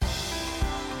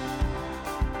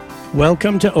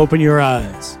Welcome to Open Your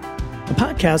Eyes, a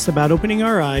podcast about opening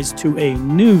our eyes to a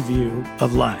new view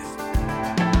of life.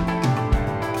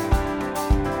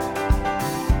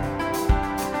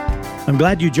 I'm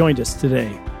glad you joined us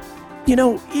today. You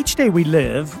know, each day we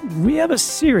live, we have a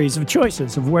series of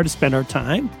choices of where to spend our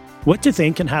time, what to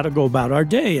think, and how to go about our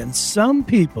day. And some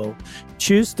people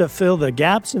choose to fill the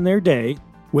gaps in their day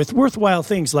with worthwhile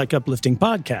things like uplifting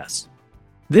podcasts.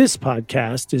 This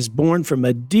podcast is born from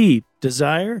a deep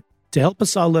desire to help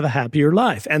us all live a happier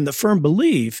life, and the firm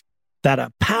belief that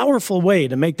a powerful way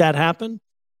to make that happen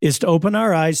is to open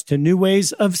our eyes to new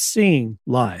ways of seeing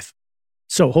life.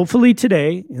 So hopefully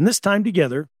today, in this time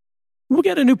together, we'll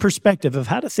get a new perspective of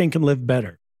how to think and live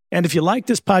better. And if you like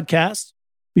this podcast,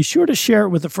 be sure to share it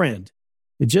with a friend.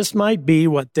 It just might be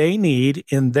what they need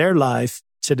in their life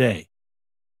today.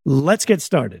 Let's get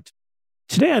started.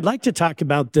 Today, I'd like to talk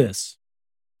about this.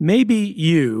 Maybe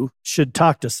you should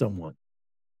talk to someone.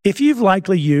 If you've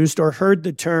likely used or heard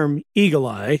the term eagle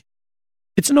eye,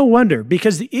 it's no wonder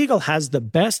because the eagle has the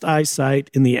best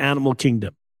eyesight in the animal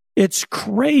kingdom. It's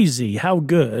crazy how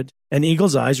good an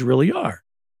eagle's eyes really are.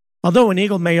 Although an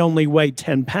eagle may only weigh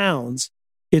 10 pounds,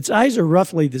 its eyes are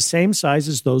roughly the same size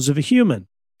as those of a human.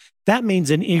 That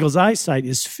means an eagle's eyesight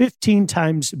is 15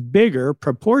 times bigger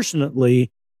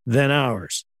proportionately than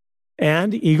ours.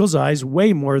 And eagles' eyes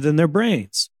weigh more than their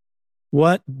brains.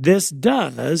 What this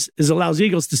does is allows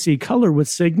eagles to see color with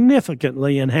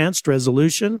significantly enhanced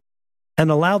resolution and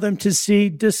allow them to see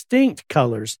distinct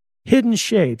colors, hidden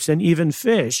shapes, and even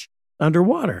fish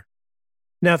underwater.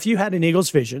 Now, if you had an eagle's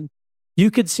vision,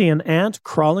 you could see an ant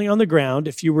crawling on the ground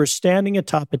if you were standing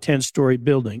atop a 10-story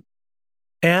building,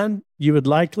 and you would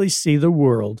likely see the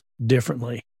world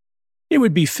differently. It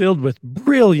would be filled with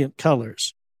brilliant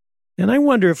colors. And I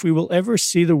wonder if we will ever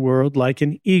see the world like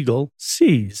an eagle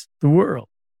sees the world.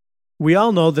 We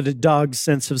all know that a dog's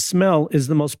sense of smell is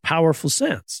the most powerful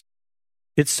sense.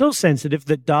 It's so sensitive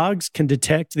that dogs can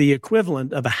detect the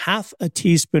equivalent of a half a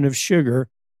teaspoon of sugar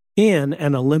in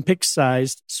an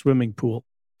Olympic-sized swimming pool.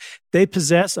 They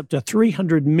possess up to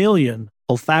 300 million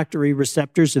olfactory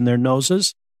receptors in their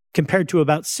noses, compared to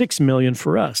about 6 million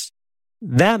for us.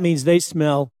 That means they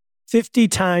smell 50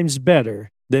 times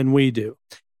better than we do.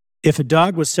 If a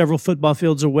dog was several football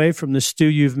fields away from the stew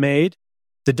you've made,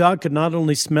 the dog could not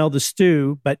only smell the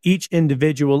stew, but each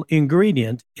individual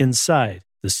ingredient inside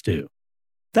the stew.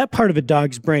 That part of a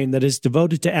dog's brain that is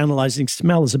devoted to analyzing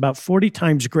smell is about 40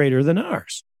 times greater than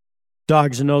ours.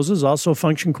 Dogs' noses also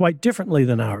function quite differently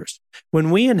than ours. When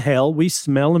we inhale, we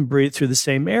smell and breathe through the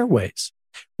same airways.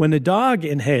 When a dog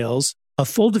inhales, a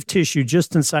fold of tissue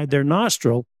just inside their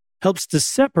nostril helps to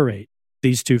separate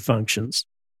these two functions.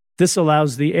 This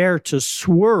allows the air to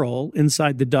swirl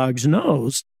inside the dog's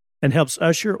nose and helps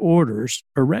usher odors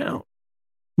around.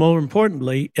 More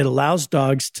importantly, it allows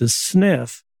dogs to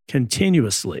sniff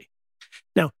continuously.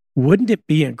 Now, wouldn't it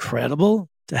be incredible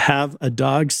to have a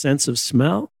dog's sense of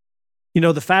smell? You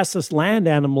know, the fastest land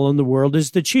animal in the world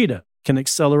is the cheetah. Can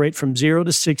accelerate from 0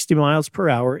 to 60 miles per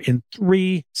hour in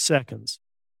 3 seconds.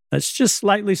 That's just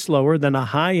slightly slower than a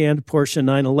high-end Porsche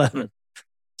 911.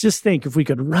 Just think if we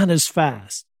could run as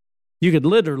fast. You could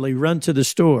literally run to the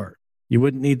store. You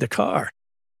wouldn't need the car.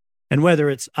 And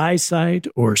whether it's eyesight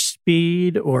or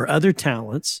speed or other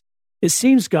talents, it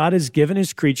seems God has given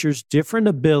his creatures different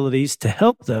abilities to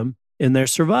help them in their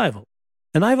survival.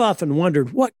 And I've often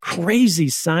wondered what crazy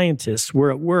scientists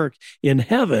were at work in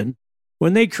heaven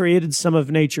when they created some of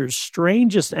nature's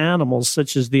strangest animals,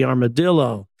 such as the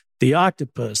armadillo, the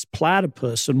octopus,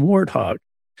 platypus, and warthog.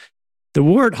 The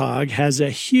warthog has a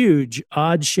huge,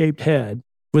 odd-shaped head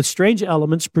with strange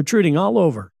elements protruding all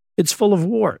over. It's full of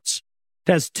warts.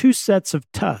 It has 2 sets of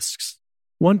tusks,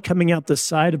 one coming out the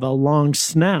side of a long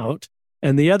snout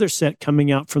and the other set coming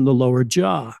out from the lower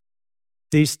jaw.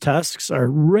 These tusks are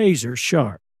razor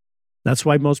sharp. That's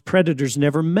why most predators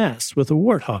never mess with a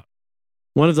warthog.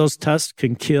 One of those tusks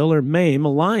can kill or maim a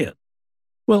lion.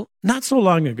 Well, not so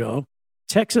long ago,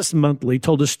 Texas Monthly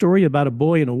told a story about a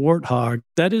boy and a warthog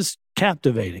that is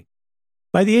captivating.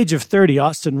 By the age of 30,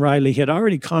 Austin Riley had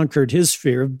already conquered his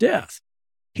fear of death.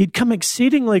 He'd come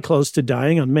exceedingly close to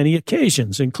dying on many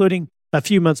occasions, including a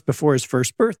few months before his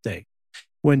first birthday,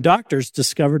 when doctors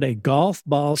discovered a golf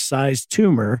ball-sized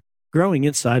tumor growing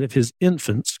inside of his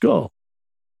infant skull.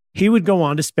 He would go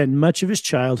on to spend much of his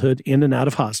childhood in and out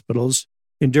of hospitals,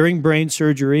 enduring brain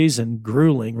surgeries and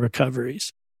grueling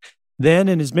recoveries. Then,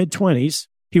 in his mid-20s,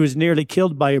 he was nearly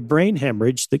killed by a brain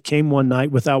hemorrhage that came one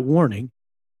night without warning,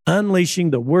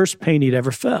 unleashing the worst pain he'd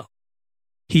ever felt.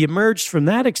 He emerged from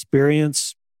that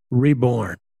experience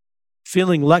reborn,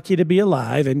 feeling lucky to be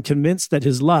alive and convinced that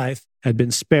his life had been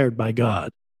spared by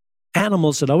God.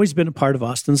 Animals had always been a part of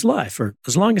Austin's life, for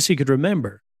as long as he could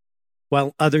remember.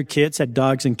 While other kids had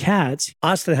dogs and cats,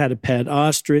 Austin had a pet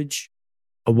ostrich,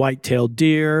 a white-tailed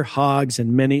deer, hogs,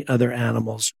 and many other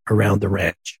animals around the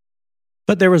ranch.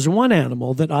 But there was one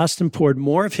animal that Austin poured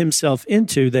more of himself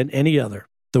into than any other,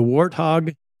 the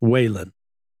warthog, Waylon.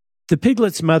 The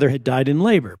piglet's mother had died in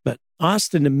labor, but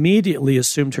Austin immediately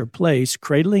assumed her place,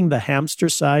 cradling the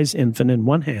hamster-sized infant in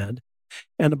one hand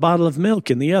and a bottle of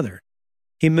milk in the other.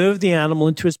 He moved the animal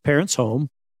into his parents' home,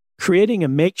 creating a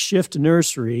makeshift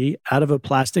nursery out of a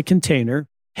plastic container,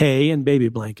 hay, and baby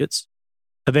blankets.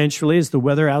 Eventually, as the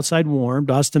weather outside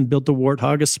warmed, Austin built the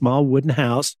warthog a small wooden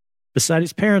house beside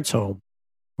his parents' home,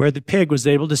 where the pig was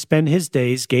able to spend his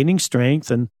days gaining strength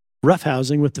and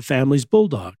roughhousing with the family's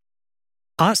bulldog.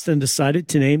 Austin decided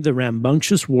to name the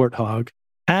rambunctious warthog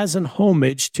as an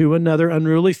homage to another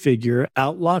unruly figure,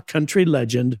 outlaw country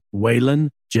legend Waylon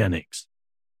Jennings.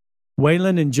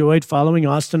 Waylon enjoyed following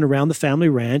Austin around the family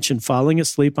ranch and falling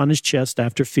asleep on his chest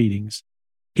after feedings.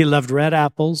 He loved red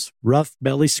apples, rough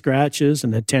belly scratches,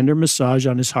 and a tender massage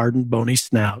on his hardened, bony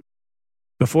snout.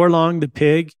 Before long, the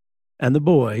pig and the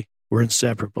boy were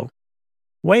inseparable.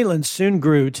 Waylon soon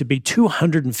grew to be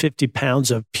 250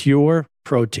 pounds of pure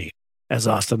protein, as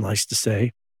Austin likes to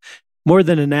say, more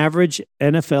than an average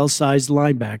NFL-sized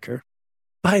linebacker.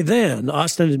 By then,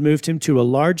 Austin had moved him to a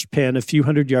large pen a few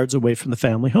hundred yards away from the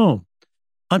family home.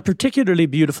 On particularly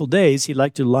beautiful days, he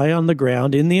liked to lie on the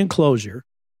ground in the enclosure,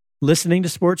 listening to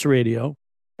sports radio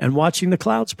and watching the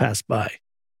clouds pass by.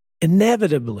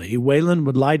 Inevitably, Waylon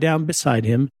would lie down beside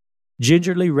him,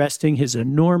 gingerly resting his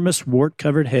enormous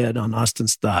wart-covered head on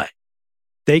Austin's thigh.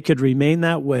 They could remain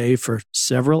that way for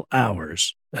several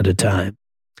hours at a time.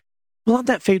 Well, on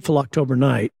that fateful October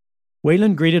night,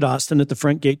 Waylon greeted Austin at the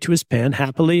front gate to his pen,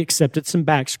 happily accepted some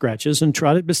back scratches, and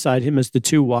trotted beside him as the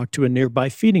two walked to a nearby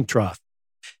feeding trough.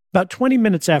 About 20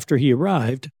 minutes after he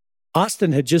arrived,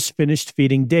 Austin had just finished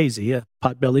feeding Daisy, a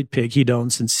pot-bellied pig he'd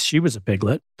owned since she was a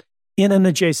piglet, in an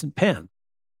adjacent pen.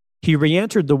 He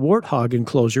re-entered the warthog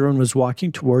enclosure and was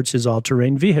walking towards his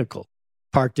all-terrain vehicle,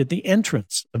 parked at the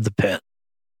entrance of the pen.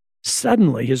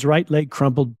 Suddenly, his right leg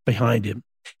crumpled behind him,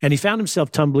 and he found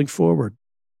himself tumbling forward,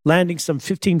 landing some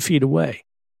 15 feet away.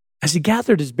 As he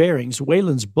gathered his bearings,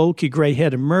 Waylon's bulky gray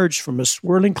head emerged from a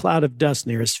swirling cloud of dust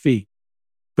near his feet.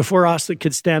 Before Austin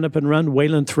could stand up and run,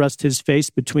 Waylon thrust his face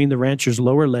between the rancher's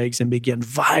lower legs and began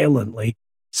violently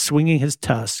swinging his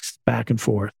tusks back and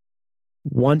forth.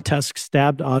 One tusk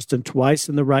stabbed Austin twice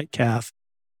in the right calf,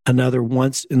 another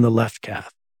once in the left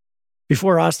calf.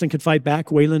 Before Austin could fight back,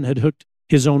 Waylon had hooked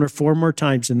his owner 4 more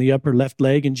times in the upper left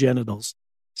leg and genitals.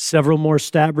 Several more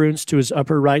stab wounds to his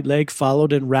upper right leg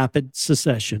followed in rapid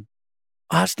succession.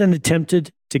 Austin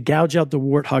attempted to gouge out the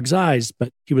warthog's eyes,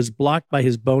 but he was blocked by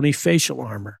his bony facial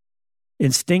armor.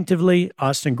 Instinctively,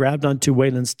 Austin grabbed onto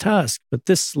Waylon's tusk, but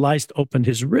this sliced open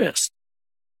his wrist.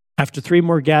 After 3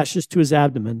 more gashes to his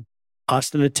abdomen,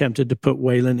 Austin attempted to put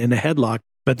Waylon in a headlock,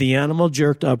 but the animal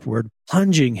jerked upward,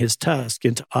 plunging his tusk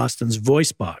into Austin's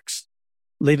voice box,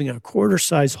 leaving a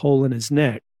quarter-size hole in his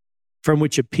neck, from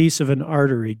which a piece of an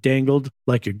artery dangled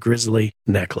like a grisly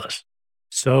necklace.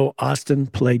 So Austin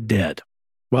played dead,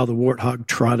 while the warthog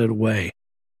trotted away.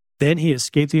 Then he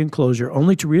escaped the enclosure,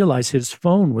 only to realize his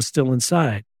phone was still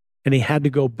inside, and he had to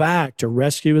go back to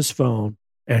rescue his phone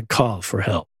and call for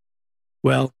help.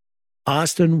 Well,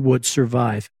 Austin would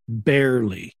survive,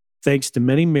 barely, thanks to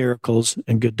many miracles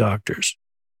and good doctors.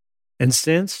 And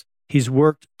since, he's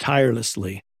worked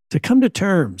tirelessly to come to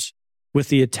terms with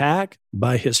the attack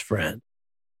by his friend.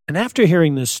 And after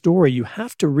hearing this story, you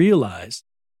have to realize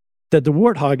that the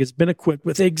warthog has been equipped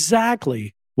with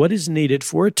exactly what is needed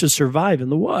for it to survive in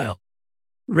the wild.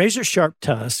 Razor-sharp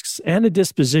tusks and a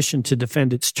disposition to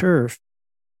defend its turf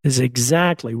is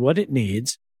exactly what it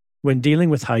needs when dealing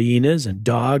with hyenas and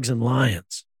dogs and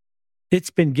lions. It's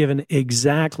been given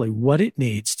exactly what it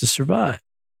needs to survive.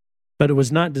 But it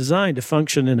was not designed to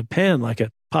function in a pen like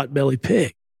a pot-bellied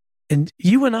pig. And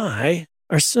you and I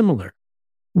are similar.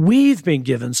 We've been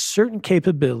given certain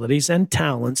capabilities and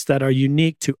talents that are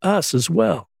unique to us as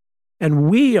well. And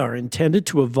we are intended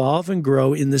to evolve and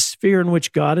grow in the sphere in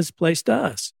which God has placed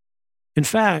us. In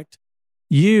fact,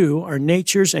 you are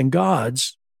nature's and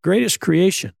God's greatest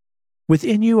creation.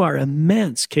 Within you are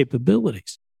immense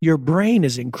capabilities. Your brain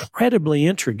is incredibly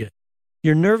intricate.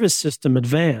 Your nervous system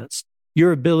advanced.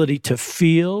 Your ability to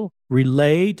feel,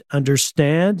 relate,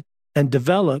 understand, and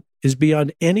develop is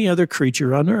beyond any other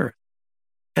creature on earth.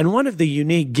 And one of the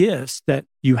unique gifts that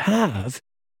you have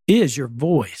is your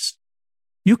voice.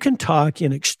 You can talk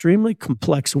in extremely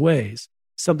complex ways,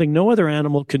 something no other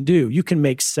animal can do. You can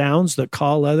make sounds that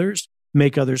call others.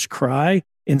 make others cry,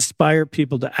 inspire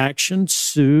people to action,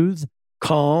 soothe,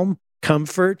 calm,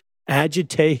 comfort,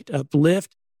 agitate,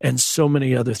 uplift, and so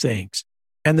many other things.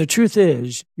 And the truth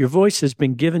is, your voice has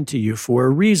been given to you for a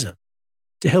reason,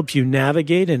 to help you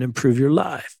navigate and improve your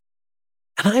life.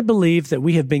 And I believe that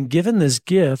we have been given this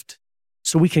gift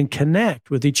so we can connect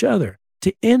with each other,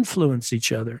 to influence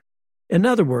each other. In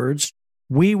other words,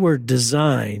 we were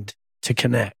designed to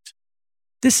connect.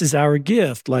 This is our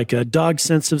gift, like a dog's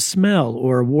sense of smell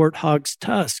or a warthog's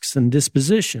tusks and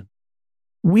disposition.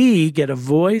 We get a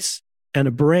voice and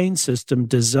a brain system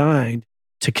designed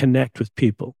to connect with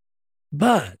people.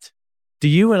 But do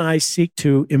you and I seek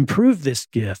to improve this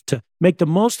gift, to make the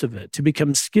most of it, to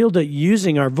become skilled at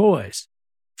using our voice?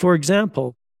 For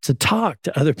example, to talk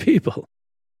to other people.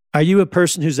 Are you a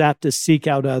person who's apt to seek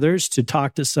out others, to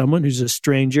talk to someone who's a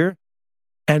stranger?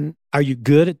 And are you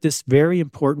good at this very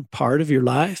important part of your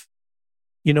life?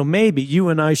 Maybe you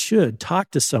and I should talk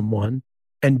to someone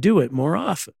and do it more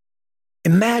often.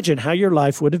 Imagine how your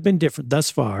life would have been different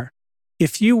thus far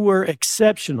if you were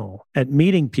exceptional at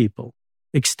meeting people,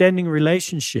 extending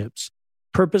relationships,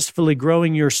 purposefully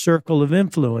growing your circle of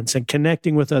influence and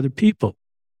connecting with other people.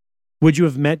 Would you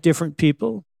have met different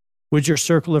people? Would your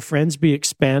circle of friends be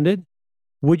expanded?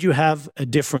 Would you have a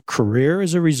different career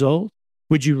as a result?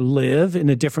 Would you live in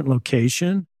a different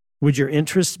location? Would your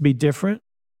interests be different?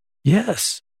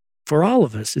 Yes, for all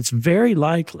of us, it's very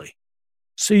likely.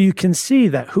 So you can see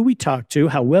that who we talk to,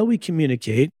 how well we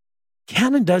communicate,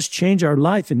 can and does change our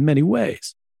life in many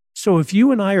ways. So if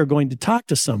you and I are going to talk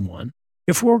to someone,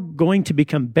 if we're going to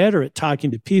become better at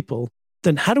talking to people,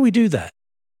 then how do we do that?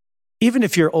 Even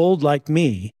if you're old like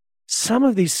me, some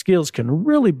of these skills can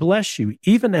really bless you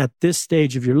even at this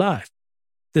stage of your life.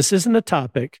 This isn't a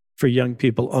topic for young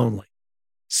people only.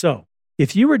 So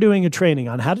if you were doing a training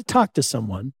on how to talk to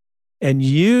someone and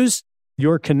use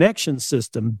your connection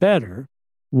system better,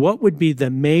 what would be the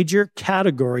major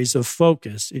categories of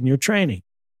focus in your training?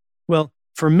 Well,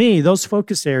 for me, those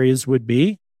focus areas would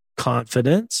be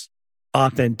confidence,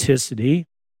 authenticity,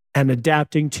 and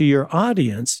adapting to your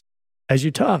audience as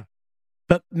you talk.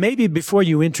 But maybe before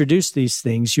you introduce these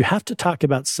things, you have to talk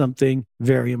about something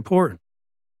very important.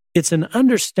 It's an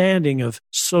understanding of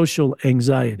social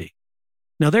anxiety.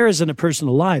 Now, there isn't a person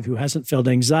alive who hasn't felt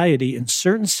anxiety in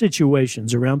certain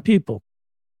situations around people.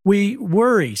 We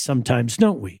worry sometimes,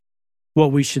 don't we?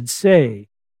 What we should say,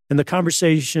 and the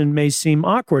conversation may seem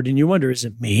awkward, and you wonder, is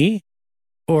it me?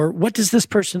 Or what does this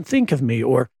person think of me?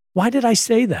 Or why did I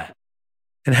say that?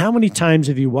 And how many times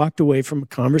have you walked away from a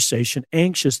conversation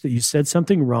anxious that you said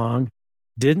something wrong,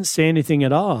 didn't say anything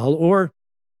at all, or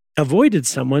avoided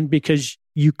someone because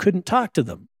you couldn't talk to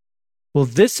them? Well,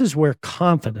 this is where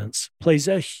confidence plays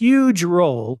a huge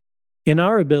role in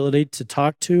our ability to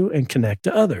talk to and connect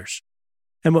to others.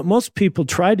 And what most people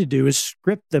try to do is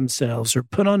script themselves or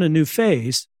put on a new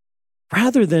face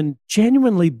rather than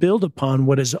genuinely build upon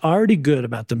what is already good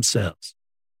about themselves.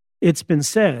 It's been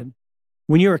said,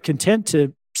 when you are content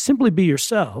to simply be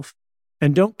yourself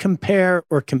and don't compare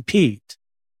or compete,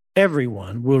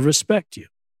 everyone will respect you.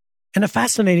 In a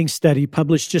fascinating study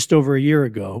published just over a year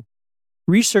ago,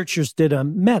 researchers did a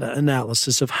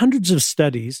meta-analysis of hundreds of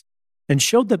studies and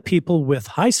showed that people with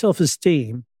high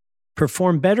self-esteem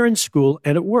perform better in school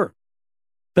and at work.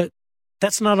 But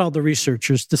that's not all the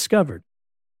researchers discovered.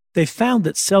 They found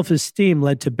that self-esteem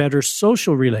led to better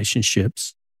social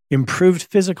relationships, improved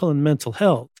physical and mental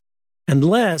health, and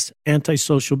less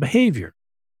antisocial behavior.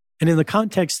 And in the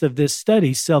context of this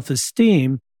study,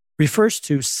 self-esteem refers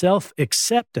to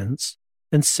self-acceptance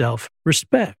and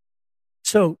self-respect.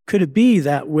 So could it be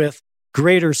that with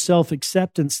greater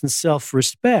self-acceptance and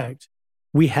self-respect,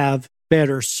 we have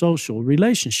better social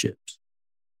relationships?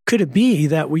 Could it be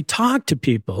that we talk to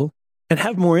people and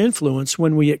have more influence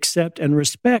when we accept and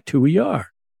respect who we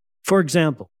are? For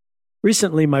example,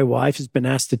 recently my wife has been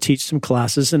asked to teach some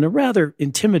classes in a rather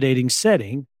intimidating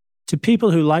setting to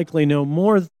people who likely know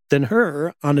more than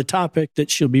her on a topic that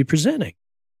she'll be presenting.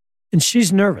 And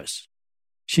she's nervous.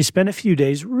 She spent a few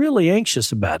days really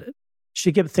anxious about it.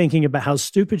 She kept thinking about how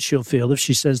stupid she'll feel if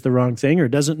she says the wrong thing or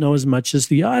doesn't know as much as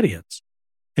the audience.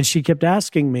 And she kept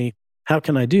asking me, how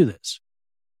can I do this?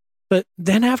 But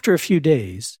then after a few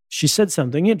days, she said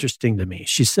something interesting to me.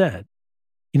 She said,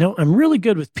 I'm really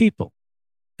good with people,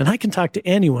 and I can talk to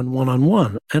anyone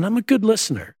one-on-one, and I'm a good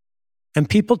listener. And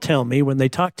people tell me when they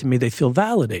talk to me, they feel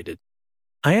validated.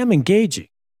 I am engaging.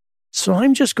 So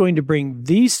I'm just going to bring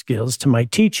these skills to my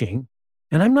teaching,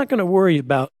 and I'm not going to worry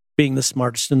about being the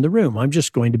smartest in the room. I'm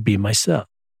just going to be myself.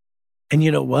 And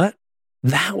you know what?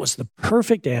 That was the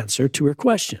perfect answer to her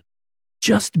question.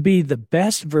 Just be the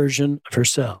best version of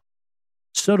herself.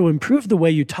 So to improve the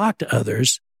way you talk to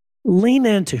others, lean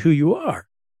into who you are.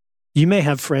 You may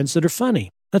have friends that are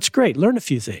funny. That's great. Learn a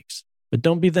few things, but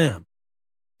don't be them.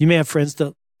 You may have friends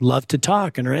that love to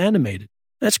talk and are animated.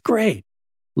 That's great.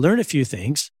 Learn a few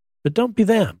things, but don't be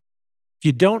them.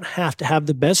 You don't have to have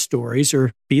the best stories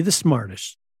or be the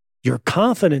smartest. Your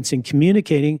confidence in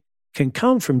communicating can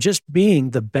come from just being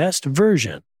the best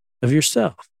version of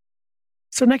yourself.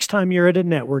 So next time you're at a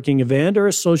networking event or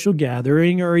a social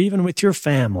gathering or even with your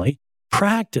family,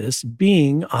 practice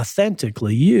being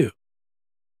authentically you.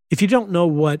 If you don't know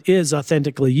what is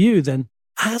authentically you, then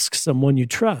ask someone you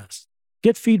trust.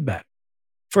 Get feedback.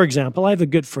 For example, I have a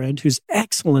good friend who's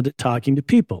excellent at talking to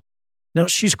people. Now,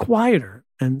 she's quieter,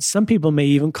 and some people may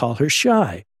even call her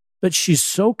shy, but she's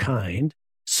so kind,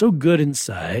 so good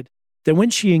inside, that when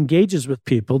she engages with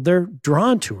people, they're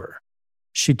drawn to her.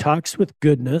 She talks with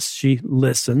goodness, she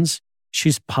listens,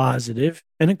 she's positive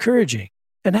and encouraging.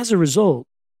 And as a result,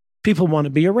 people want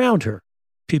to be around her.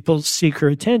 People seek her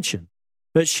attention.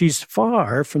 But she's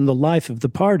far from the life of the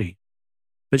party.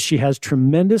 But she has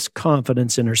tremendous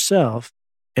confidence in herself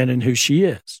and in who she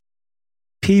is.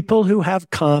 People who have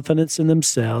confidence in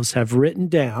themselves have written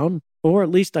down, or at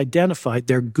least identified,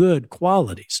 their good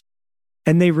qualities.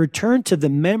 And they return to the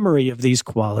memory of these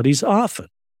qualities often.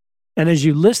 And as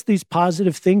you list these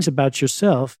positive things about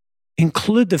yourself,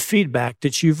 include the feedback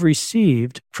that you've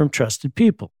received from trusted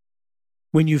people.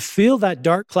 When you feel that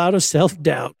dark cloud of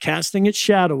self-doubt casting its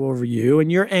shadow over you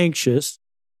and you're anxious,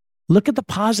 look at the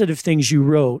positive things you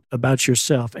wrote about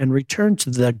yourself and return to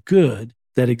the good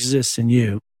that exists in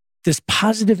you. This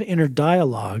positive inner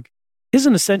dialogue is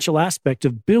an essential aspect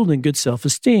of building good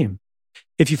self-esteem.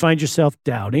 If you find yourself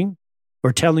doubting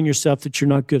or telling yourself that you're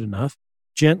not good enough,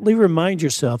 gently remind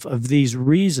yourself of these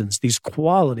reasons, these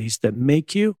qualities that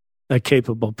make you a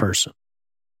capable person.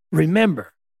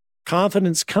 Remember,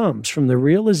 confidence comes from the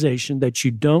realization that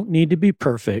you don't need to be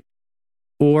perfect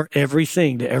or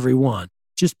everything to everyone.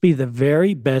 Just be the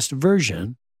very best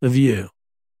version of you.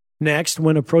 Next,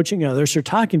 when approaching others or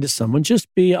talking to someone, just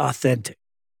be authentic.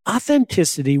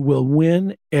 Authenticity will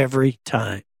win every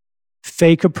time.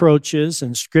 Fake approaches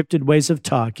and scripted ways of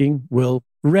talking will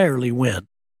rarely win.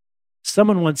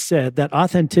 Someone once said that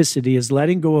authenticity is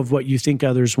letting go of what you think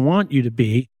others want you to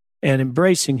be and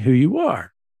embracing who you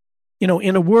are. You know,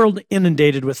 in a world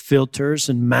inundated with filters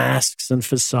and masks and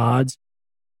facades,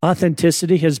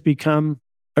 authenticity has become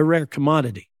a rare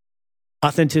commodity.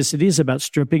 Authenticity is about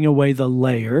stripping away the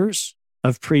layers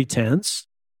of pretense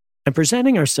and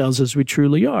presenting ourselves as we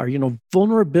truly are,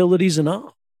 vulnerabilities and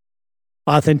all.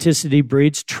 Authenticity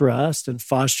breeds trust and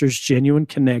fosters genuine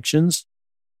connections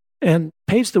and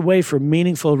paves the way for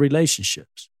meaningful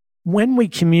relationships. When we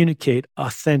communicate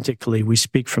authentically, we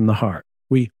speak from the heart.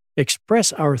 We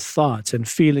express our thoughts and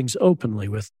feelings openly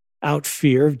without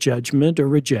fear of judgment or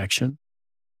rejection.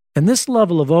 And this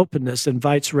level of openness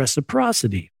invites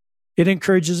reciprocity. It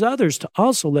encourages others to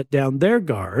also let down their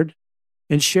guard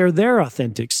and share their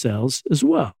authentic selves as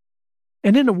well.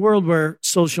 And in a world where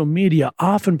social media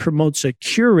often promotes a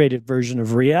curated version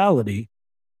of reality,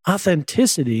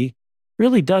 authenticity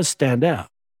really does stand out.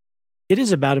 It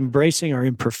is about embracing our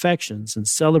imperfections and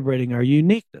celebrating our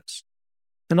uniqueness.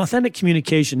 And authentic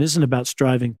communication isn't about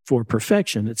striving for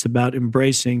perfection. It's about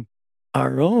embracing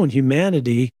our own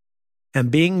humanity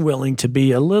and being willing to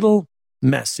be a little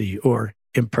messy or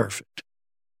imperfect.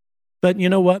 But you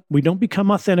know what? We don't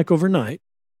become authentic overnight.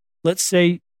 Let's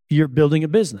say you're building a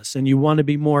business and you want to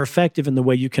be more effective in the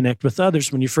way you connect with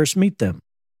others when you first meet them.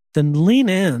 Then lean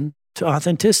in to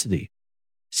authenticity.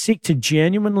 Seek to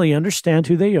genuinely understand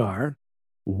who they are,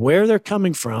 where they're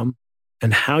coming from,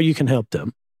 and how you can help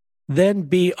them. Then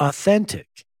be authentic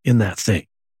in that thing.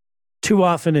 Too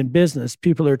often in business,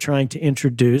 people are trying to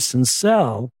introduce and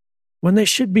sell when they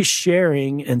should be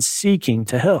sharing and seeking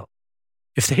to help.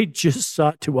 If they just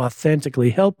sought to authentically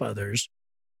help others,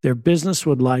 their business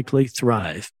would likely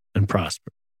thrive and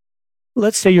prosper.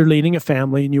 Let's say you're leading a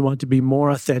family and you want to be more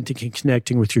authentic in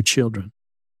connecting with your children.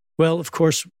 Well, of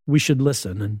course, we should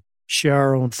listen and share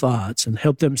our own thoughts and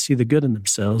help them see the good in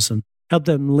themselves and help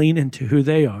them lean into who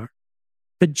they are.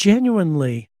 But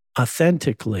genuinely,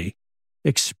 authentically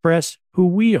express who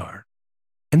we are.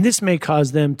 And this may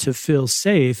cause them to feel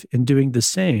safe in doing the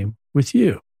same with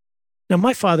you. Now,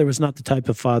 my father was not the type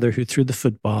of father who threw the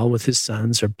football with his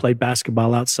sons or played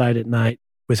basketball outside at night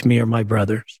with me or my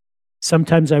brothers.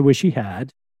 Sometimes I wish he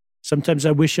had. Sometimes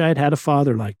I wish I had had a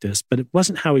father like this, but it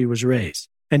wasn't how he was raised.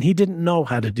 And he didn't know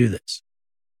how to do this.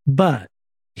 But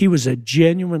he was a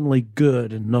genuinely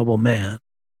good and noble man.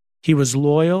 He was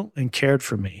loyal and cared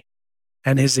for me.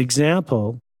 And his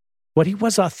example, what he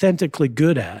was authentically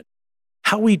good at,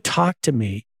 How he talked to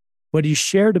me, what he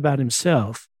shared about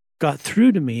himself, got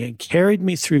through to me and carried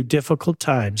me through difficult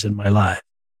times in my life.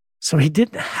 So he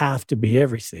didn't have to be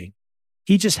everything.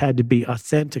 He just had to be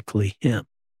authentically him.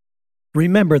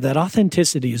 Remember that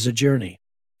authenticity is a journey,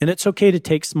 and it's okay to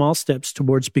take small steps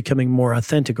towards becoming more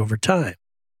authentic over time.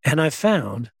 And I've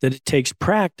found that it takes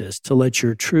practice to let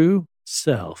your true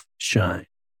self shine.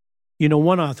 You know,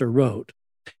 one author wrote,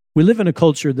 "We live in a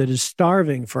culture that is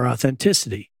starving for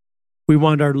authenticity. We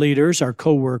want our leaders, our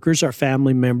coworkers, our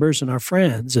family members, and our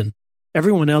friends, and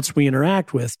everyone else we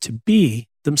interact with to be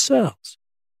themselves.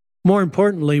 More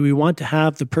importantly, we want to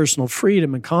have the personal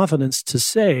freedom and confidence to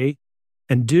say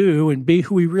and do and be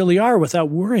who we really are without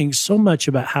worrying so much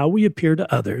about how we appear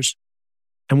to others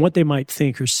and what they might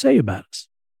think or say about us.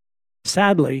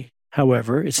 Sadly,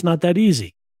 however, it's not that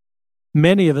easy.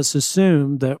 Many of us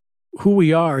assume that who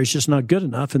we are is just not good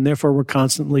enough, and therefore we're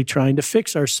constantly trying to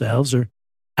fix ourselves or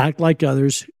act like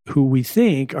others who we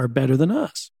think are better than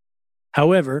us.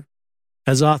 However,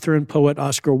 as author and poet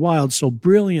Oscar Wilde so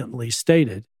brilliantly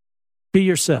stated, be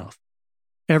yourself.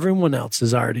 Everyone else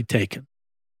is already taken.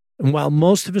 And while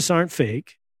most of us aren't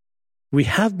fake, we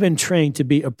have been trained to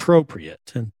be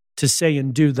appropriate and to say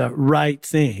and do the right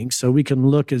thing so we can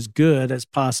look as good as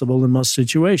possible in most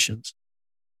situations.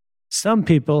 Some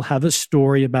people have a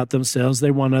story about themselves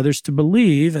they want others to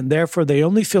believe, and therefore they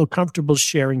only feel comfortable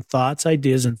sharing thoughts,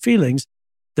 ideas, and feelings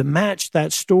that match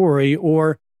that story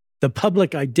or the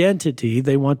public identity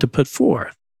they want to put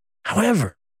forth.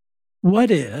 However,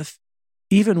 what if,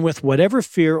 even with whatever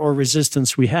fear or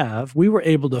resistance we have, we were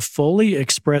able to fully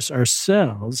express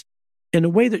ourselves in a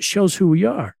way that shows who we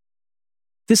are?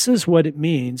 This is what it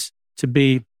means to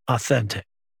be authentic.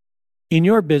 In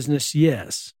your business,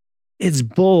 yes, it's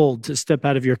bold to step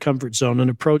out of your comfort zone and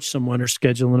approach someone or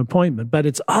schedule an appointment, but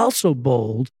it's also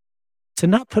bold to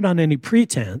not put on any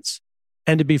pretense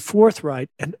and to be forthright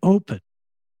and open.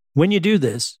 When you do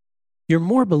this, you're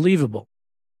more believable.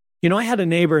 You know, I had a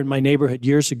neighbor in my neighborhood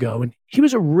years ago, and he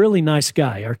was a really nice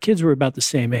guy. Our kids were about the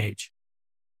same age.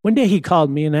 One day he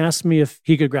called me and asked me if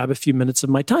he could grab a few minutes of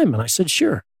my time, and I said,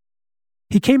 sure.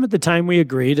 He came at the time we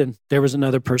agreed, and there was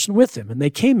another person with him, and they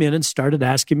came in and started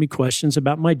asking me questions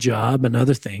about my job and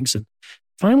other things. And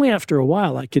finally, after a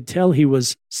while, I could tell he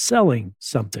was selling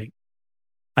something.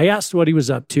 I asked what he was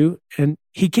up to, and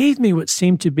he gave me what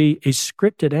seemed to be a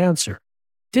scripted answer.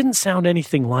 Didn't sound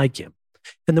anything like him.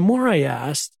 And the more I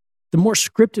asked, the more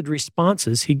scripted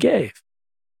responses he gave.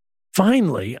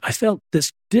 Finally, I felt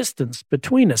this distance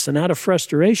between us, and out of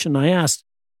frustration, I asked,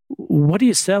 what are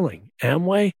you selling,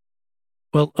 Amway?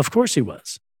 Well, of course he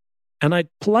was. And I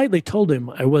politely told him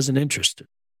I wasn't interested.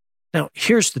 Now,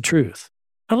 here's the truth.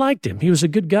 I liked him. He was a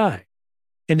good guy.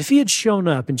 And if he had shown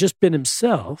up and just been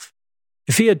himself,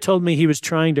 if he had told me he was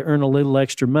trying to earn a little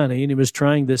extra money and he was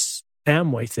trying this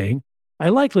Amway thing, I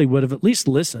likely would have at least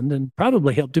listened and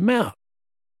probably helped him out.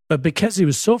 But because he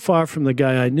was so far from the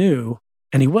guy I knew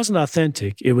and he wasn't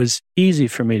authentic, it was easy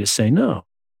for me to say no.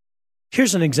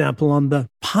 Here's an example on the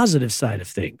positive side of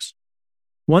things.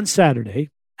 One Saturday,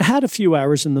 I had a few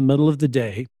hours in the middle of the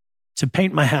day to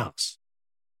paint my house.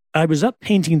 I was up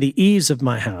painting the eaves of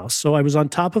my house, so I was on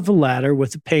top of a ladder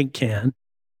with a paint can,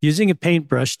 using a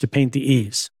paintbrush to paint the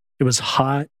eaves. It was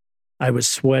hot, I was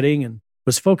sweating, and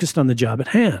was focused on the job at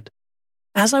hand.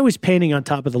 As I was painting on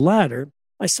top of the ladder,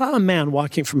 I saw a man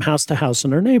walking from house to house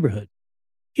in our neighborhood.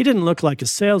 He didn't look like a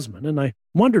salesman, and I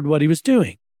wondered what he was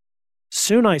doing.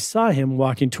 Soon I saw him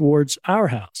walking towards our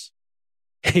house.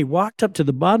 He walked up to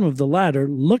the bottom of the ladder,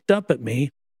 looked up at me,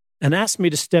 and asked me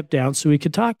to step down so he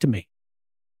could talk to me.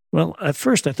 Well, at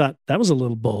first I thought that was a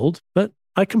little bold, but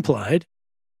I complied.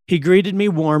 He greeted me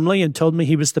warmly and told me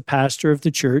he was the pastor of the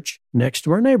church next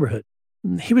to our neighborhood.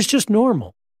 He was just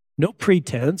normal, no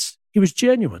pretense. He was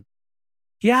genuine.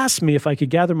 He asked me if I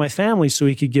could gather my family so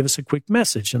he could give us a quick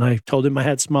message, and I told him I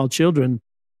had small children.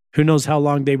 Who knows how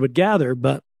long they would gather,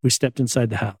 but we stepped inside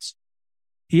the house.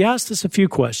 He asked us a few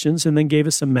questions and then gave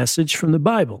us a message from the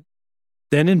Bible,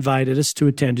 then invited us to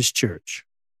attend his church.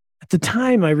 At the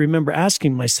time, I remember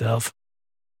asking myself,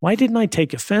 why didn't I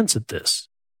take offense at this?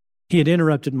 He had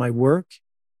interrupted my work.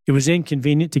 It was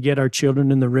inconvenient to get our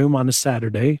children in the room on a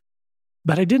Saturday,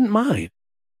 but I didn't mind.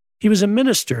 He was a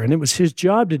minister, and it was his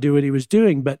job to do what he was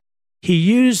doing, but he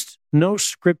used no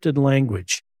scripted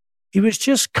language. He was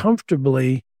just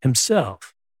comfortably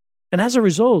himself. And as a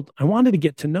result, I wanted to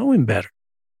get to know him better.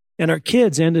 And our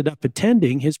kids ended up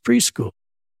attending his preschool.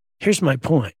 Here's my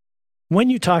point. When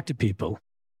you talk to people,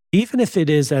 even if it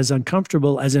is as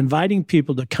uncomfortable as inviting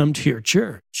people to come to your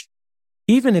church,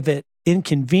 even if it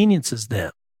inconveniences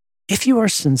them, if you are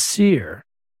sincere,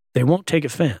 they won't take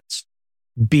offense.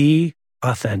 Be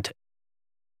authentic.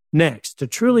 Next, to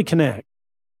truly connect,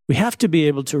 we have to be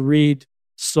able to read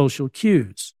social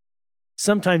cues.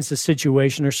 Sometimes the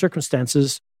situation or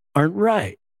circumstances aren't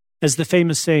right. As the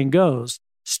famous saying goes,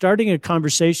 starting a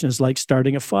conversation is like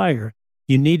starting a fire.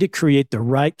 You need to create the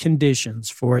right conditions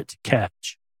for it to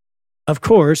catch. Of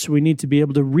course, we need to be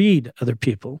able to read other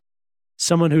people.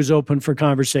 Someone who's open for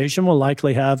conversation will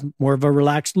likely have more of a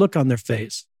relaxed look on their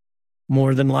face.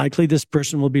 More than likely, this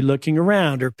person will be looking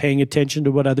around or paying attention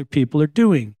to what other people are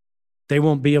doing. They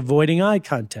won't be avoiding eye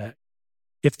contact.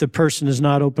 If the person is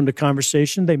not open to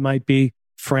conversation, they might be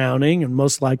frowning and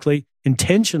most likely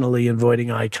intentionally avoiding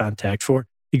eye contact. For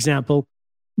example,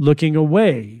 looking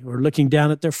away or looking down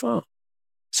at their phone.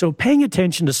 So paying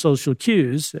attention to social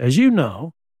cues, as you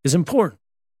know, is important.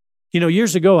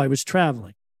 Years ago, I was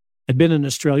traveling. I'd been in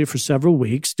Australia for several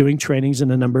weeks doing trainings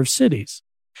in a number of cities.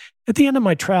 At the end of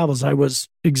my travels, I was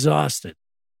exhausted.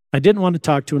 I didn't want to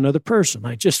talk to another person.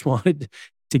 I just wanted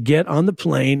to get on the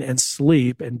plane and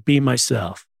sleep and be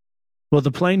myself. Well,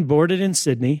 the plane boarded in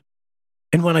Sydney,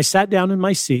 and when I sat down in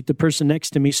my seat, the person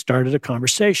next to me started a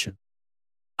conversation.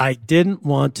 I didn't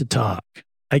want to talk.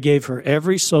 I gave her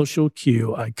every social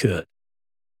cue I could.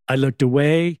 I looked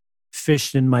away,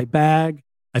 fished in my bag.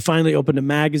 I finally opened a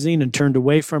magazine and turned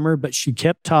away from her, but she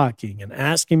kept talking and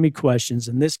asking me questions,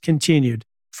 and this continued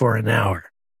for an hour.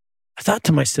 I thought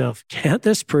to myself, can't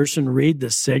this person read the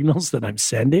signals that I'm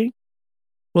sending?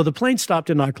 Well, the plane stopped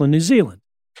in Auckland, New Zealand.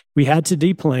 We had to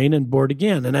deplane and board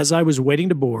again, and as I was waiting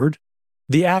to board,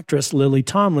 the actress Lily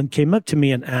Tomlin came up to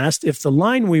me and asked if the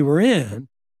line we were in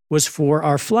was for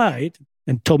our flight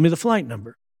and told me the flight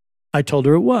number. I told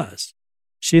her it was.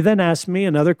 She then asked me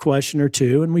another question or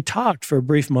two, and we talked for a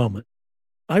brief moment.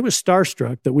 I was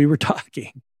starstruck that we were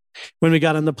talking. When we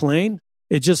got on the plane,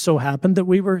 it just so happened that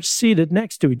we were seated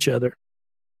next to each other.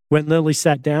 When Lily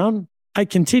sat down, I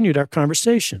continued our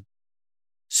conversation.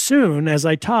 Soon, as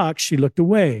I talked, she looked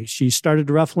away. She started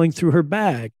ruffling through her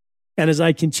bag. And as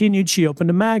I continued, she opened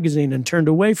a magazine and turned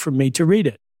away from me to read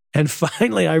it. And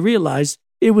finally, I realized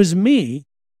it was me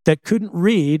that couldn't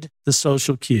read the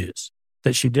social cues,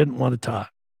 that she didn't want to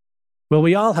talk. Well,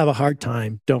 we all have a hard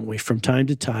time, don't we, from time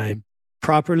to time,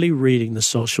 properly reading the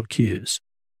social cues.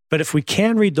 But if we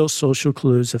can read those social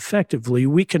clues effectively,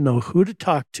 we can know who to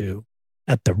talk to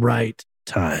at the right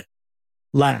time.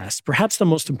 Last, perhaps the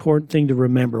most important thing to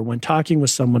remember when talking with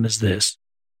someone is this: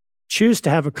 choose to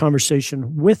have a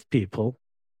conversation with people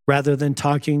rather than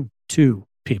talking to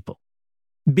people.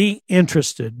 Be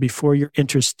interested before you're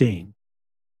interesting.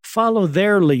 Follow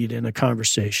their lead in a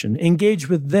conversation. Engage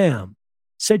with them.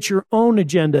 Set your own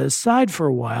agenda aside for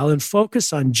a while and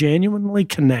focus on genuinely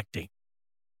connecting.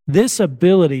 This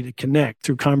ability to connect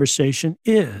through conversation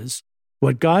is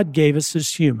what God gave us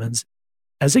as humans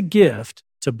as a gift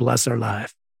to bless our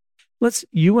life. Let's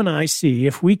you and I see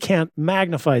if we can't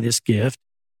magnify this gift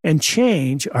and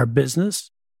change our business,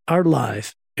 our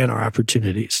life, and our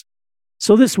opportunities.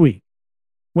 So this week,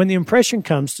 when the impression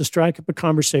comes to strike up a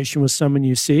conversation with someone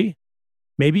you see,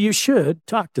 maybe you should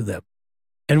talk to them.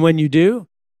 And when you do,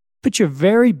 put your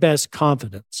very best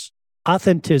confidence,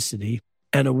 authenticity,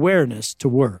 and awareness to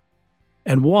work.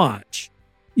 And watch.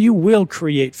 You will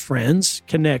create friends,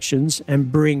 connections,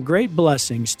 and bring great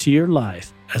blessings to your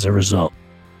life as a result.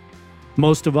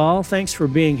 Most of all, thanks for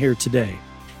being here today.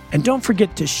 And don't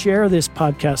forget to share this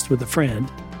podcast with a friend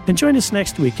and join us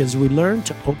next week as we learn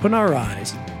to open our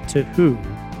eyes to who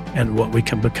and what we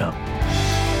can become.